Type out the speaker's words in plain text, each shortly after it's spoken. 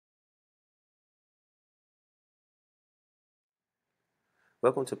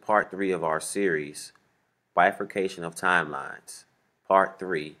Welcome to part 3 of our series, Bifurcation of Timelines, part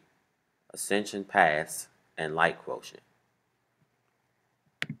 3, Ascension Paths and Light Quotient.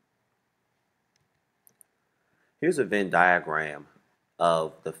 Here's a Venn diagram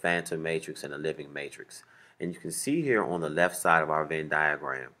of the phantom matrix and the living matrix. And you can see here on the left side of our Venn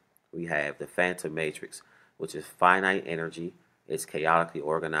diagram, we have the phantom matrix, which is finite energy, it's chaotically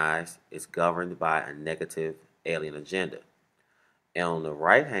organized, it's governed by a negative alien agenda. And on the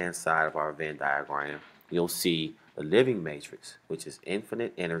right-hand side of our Venn diagram, you'll see the living matrix, which is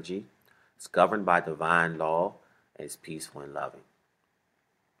infinite energy. It's governed by divine law, and it's peaceful and loving.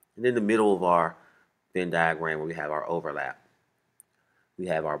 And in the middle of our Venn diagram, where we have our overlap, we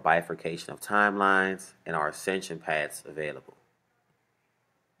have our bifurcation of timelines and our ascension paths available.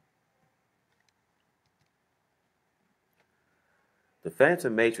 The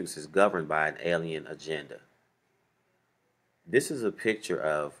phantom matrix is governed by an alien agenda. This is a picture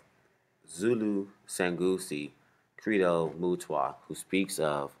of Zulu Sangusi Credo Mutwa, who speaks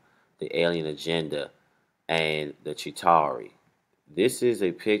of the alien agenda and the Chitauri. This is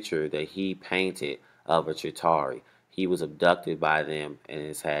a picture that he painted of a Chitauri. He was abducted by them and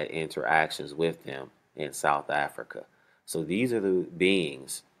has had interactions with them in South Africa. So these are the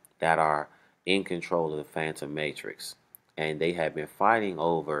beings that are in control of the Phantom Matrix. And they have been fighting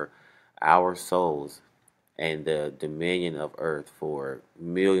over our souls and the dominion of Earth for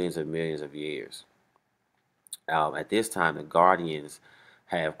millions and millions of years. At this time, the Guardians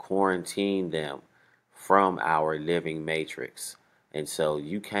have quarantined them from our living matrix. And so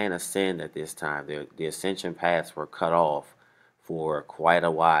you can't ascend at this time. The ascension paths were cut off for quite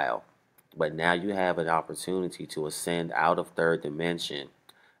a while. But now you have an opportunity to ascend out of third dimension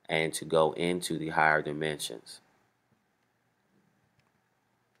and to go into the higher dimensions.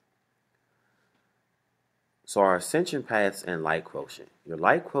 So our ascension paths and light quotient. Your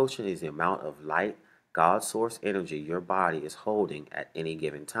light quotient is the amount of light, God source energy your body is holding at any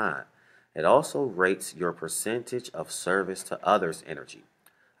given time. It also rates your percentage of service to others energy.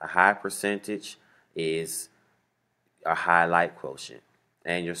 A high percentage is a high light quotient,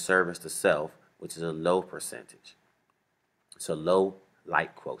 and your service to self, which is a low percentage. It's a low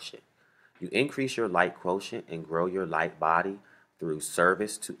light quotient. You increase your light quotient and grow your light body through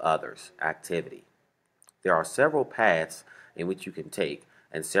service to others activity. There are several paths in which you can take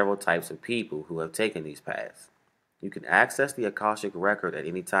and several types of people who have taken these paths. You can access the Akashic record at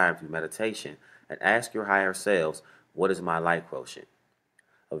any time through meditation and ask your higher selves, what is my light quotient?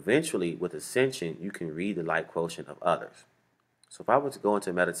 Eventually, with Ascension, you can read the light quotient of others. So if I were to go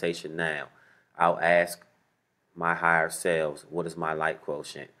into meditation now, I'll ask my higher selves, what is my light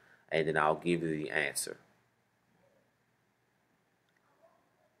quotient? And then I'll give you the answer.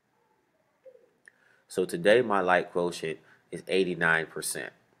 So today my light quotient is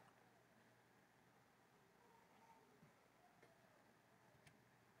 89%.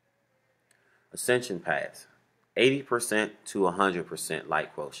 Ascension paths, 80% to 100%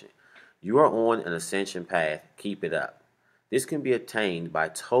 light quotient. You are on an ascension path, keep it up. This can be attained by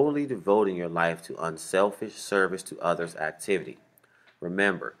totally devoting your life to unselfish service to others activity.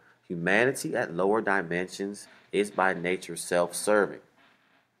 Remember, humanity at lower dimensions is by nature self-serving,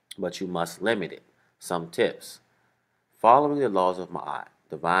 but you must limit it. Some tips. Following the laws of Ma'at,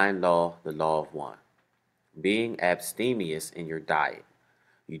 divine law, the law of one. Being abstemious in your diet.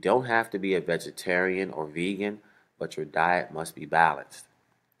 You don't have to be a vegetarian or vegan, but your diet must be balanced.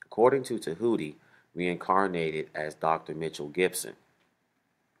 According to Tahuti, reincarnated as Dr. Mitchell Gibson,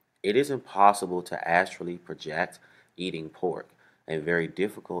 it is impossible to astrally project eating pork, and very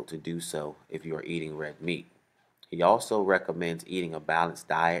difficult to do so if you are eating red meat. He also recommends eating a balanced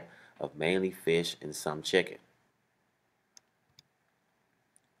diet of mainly fish and some chicken.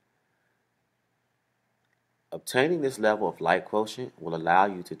 Obtaining this level of light quotient will allow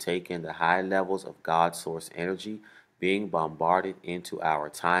you to take in the high levels of God source energy being bombarded into our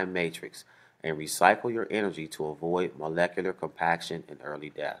time matrix and recycle your energy to avoid molecular compaction and early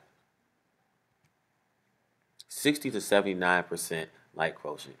death. 60 to 79% light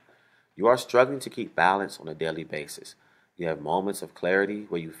quotient. You are struggling to keep balance on a daily basis. You have moments of clarity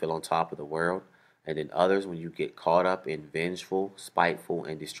where you feel on top of the world, and then others when you get caught up in vengeful, spiteful,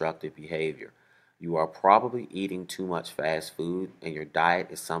 and destructive behavior. You are probably eating too much fast food, and your diet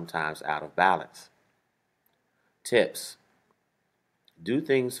is sometimes out of balance. Tips. Do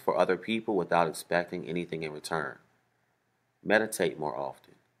things for other people without expecting anything in return. Meditate more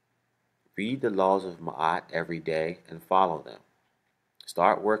often. Read the laws of Ma'at every day and follow them.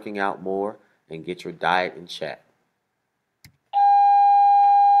 Start working out more and get your diet in check.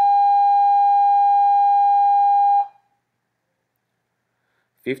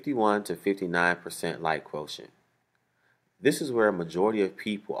 51 to 59% light quotient. This is where a majority of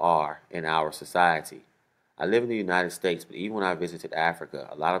people are in our society. I live in the United States, but even when I visited Africa,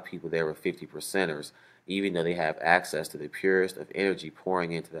 a lot of people there were 50%ers, even though they have access to the purest of energy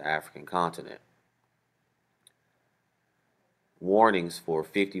pouring into the African continent. Warnings for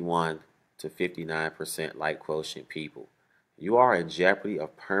 51 to 59% light quotient people. You are in jeopardy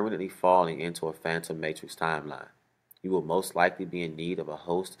of permanently falling into a phantom matrix timeline. You will most likely be in need of a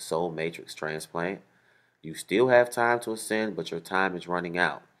host soul matrix transplant. You still have time to ascend, but your time is running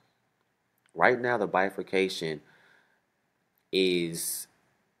out. Right now, the bifurcation is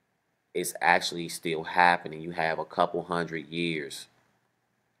actually still happening. You have a couple hundred years.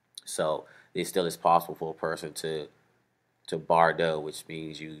 So it still is possible for a person to bardo, which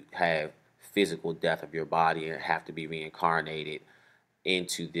means you have physical death of your body and have to be reincarnated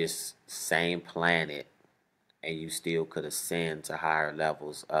into this same planet, and you still could ascend to higher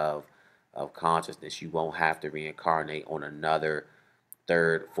levels of consciousness. You won't have to reincarnate on another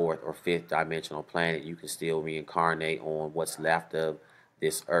third, fourth, or fifth dimensional planet. You can still reincarnate on what's left of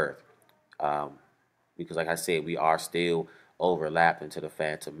this earth. Because like I said, we are still overlapped into the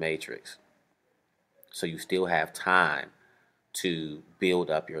phantom matrix. So you still have time to build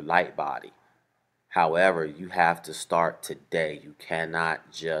up your light body. However, you have to start today. You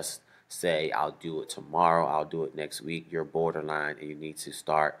cannot just say, I'll do it tomorrow, I'll do it next week. You're borderline, and you need to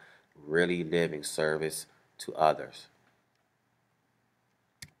start really living service to others.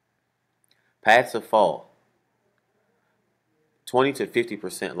 Paths of fall. 20 to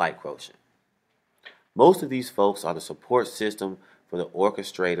 50% light quotient. Most of these folks are the support system for the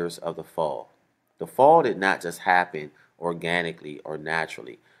orchestrators of the fall. The fall did not just happen organically or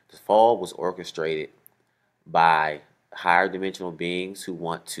naturally. The fall was orchestrated by higher dimensional beings who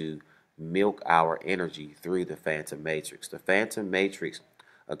want to milk our energy through the phantom matrix. The phantom matrix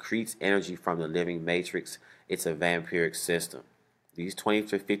accretes energy from the living matrix. It's a vampiric system. These 20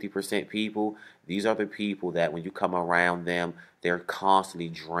 to 50% people, these are the people that when you come around them, they're constantly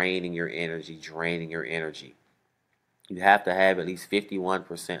draining your energy, draining your energy. You have to have at least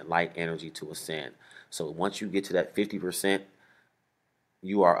 51% light energy to ascend. So once you get to that 50%,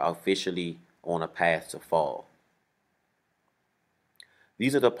 you are officially on a path to fall.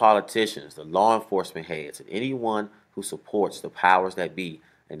 These are the politicians, the law enforcement heads, and anyone who supports the powers that be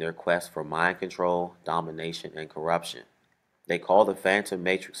in their quest for mind control, domination, and corruption. They call the phantom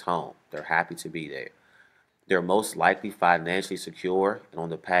matrix home. They're happy to be there. They're most likely financially secure and on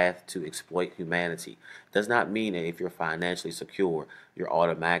the path to exploit humanity. Does not mean that if you're financially secure, you're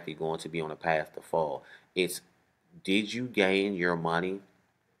automatically going to be on a path to fall. It's, did you gain your money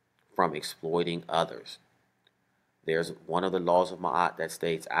from exploiting others? There's one of the laws of Ma'at that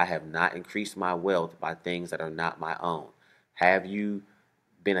states, I have not increased my wealth by things that are not my own. Have you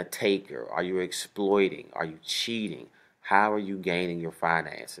been a taker? Are you exploiting? Are you cheating? How are you gaining your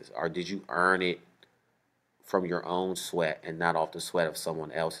finances? Or did you earn it from your own sweat and not off the sweat of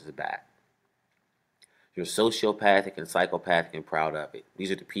someone else's back? You're sociopathic and psychopathic and proud of it.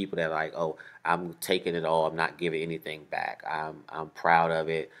 These are the people that are like, oh, I'm taking it all. I'm not giving anything back. I'm proud of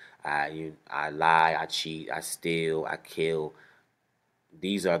it. I lie, I cheat, I steal, I kill.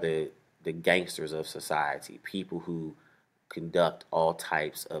 These are the gangsters of society, people who conduct all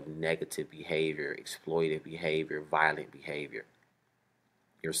types of negative behavior, exploitive behavior, violent behavior.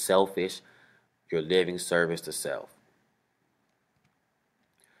 You're selfish. You're living service to self.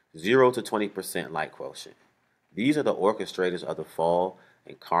 0 to 20% light quotient. These are the orchestrators of the fall,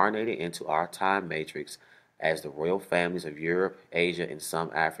 incarnated into our time matrix as the royal families of Europe, Asia, and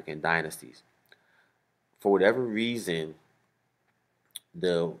some African dynasties. For whatever reason,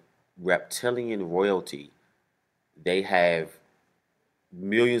 the reptilian royalty, they have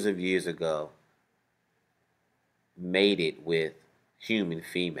millions of years ago mated with human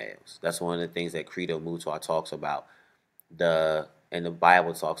females. That's one of the things that Credo Mutwa talks about. And the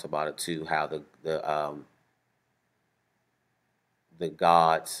Bible talks about it too, how the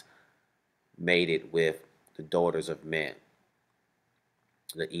gods mated with the daughters of men.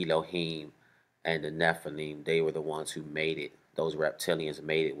 The Elohim and the Nephilim, they were the ones who mated. Those reptilians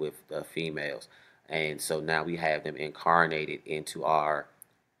mated with the females. And so now we have them incarnated into our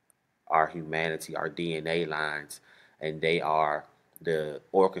humanity, our DNA lines, and they are the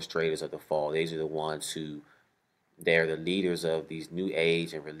orchestrators of the fall. These are the ones who, they're the leaders of these new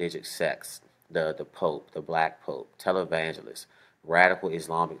age and religious sects, the Pope, the Black Pope, televangelists, radical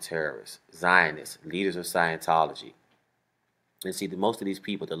Islamic terrorists, Zionists, leaders of Scientology. And see, most of these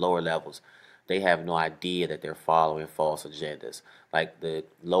people at the lower levels, they have no idea that they're following false agendas. Like the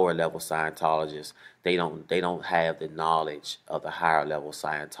lower level Scientologists, they don't have the knowledge of the higher level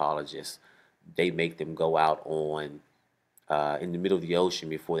Scientologists. They make them go out on in the middle of the ocean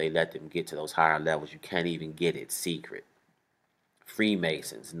before they let them get to those higher levels. You can't even get it secret.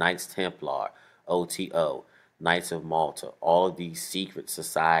 Freemasons, Knights Templar, OTO, Knights of Malta, all of these secret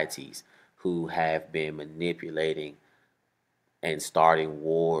societies who have been manipulating and starting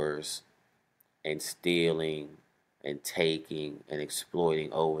wars and stealing and taking and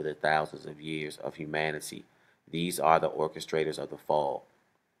exploiting over the thousands of years of humanity. These are the orchestrators of the fall.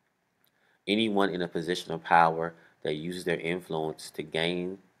 Anyone in a position of power that uses their influence to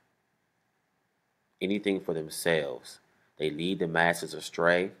gain anything for themselves, they lead the masses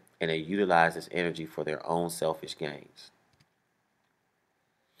astray and they utilize this energy for their own selfish gains.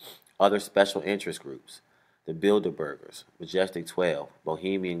 Other special interest groups: the Bilderbergers, Majestic 12,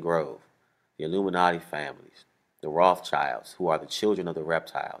 Bohemian Grove, the Illuminati families, the Rothschilds, who are the children of the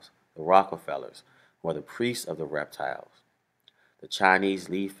reptiles, the Rockefellers, who are the priests of the reptiles, the Chinese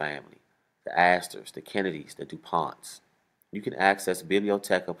Lee family, the Astors, the Kennedys, the DuPonts. You can access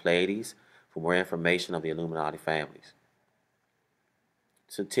Bibliotheca Pleiades for more information of the Illuminati families.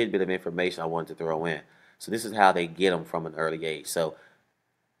 It's a tidbit of information I wanted to throw in. So this is how they get them from an early age. So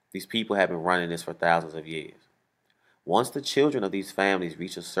these people have been running this for thousands of years. Once the children of these families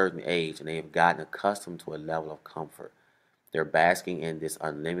reach a certain age and they have gotten accustomed to a level of comfort, they're basking in this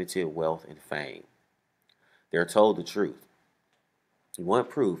unlimited wealth and fame. They're told the truth. You want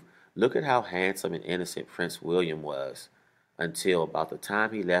proof? Look at how handsome and innocent Prince William was until about the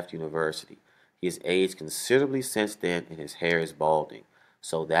time he left university. He has aged considerably since then and his hair is balding.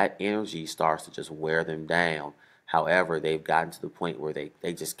 So that energy starts to just wear them down. However, they've gotten to the point where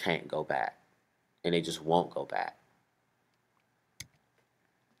they just can't go back. And they just won't go back.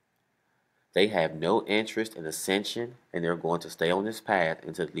 They have no interest in ascension, and they're going to stay on this path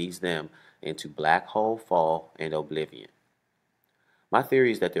until it leads them into black hole fall and oblivion. My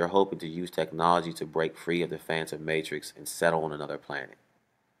theory is that they're hoping to use technology to break free of the phantom matrix and settle on another planet.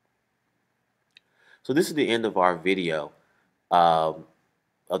 So this is the end of our video of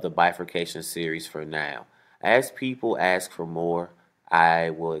the Bifurcation series for now. As people ask for more, I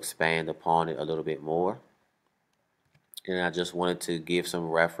will expand upon it a little bit more. And I just wanted to give some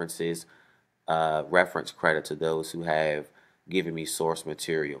references, reference credit to those who have given me source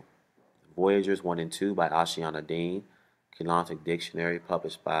material. Voyagers 1 and 2 by Ashiana Dean, Keylontic Dictionary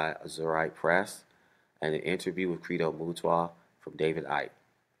published by Azurite Press, and an interview with Credo Mutwa from David Icke.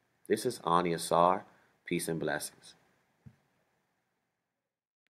 This is Ani Asar. Peace and blessings.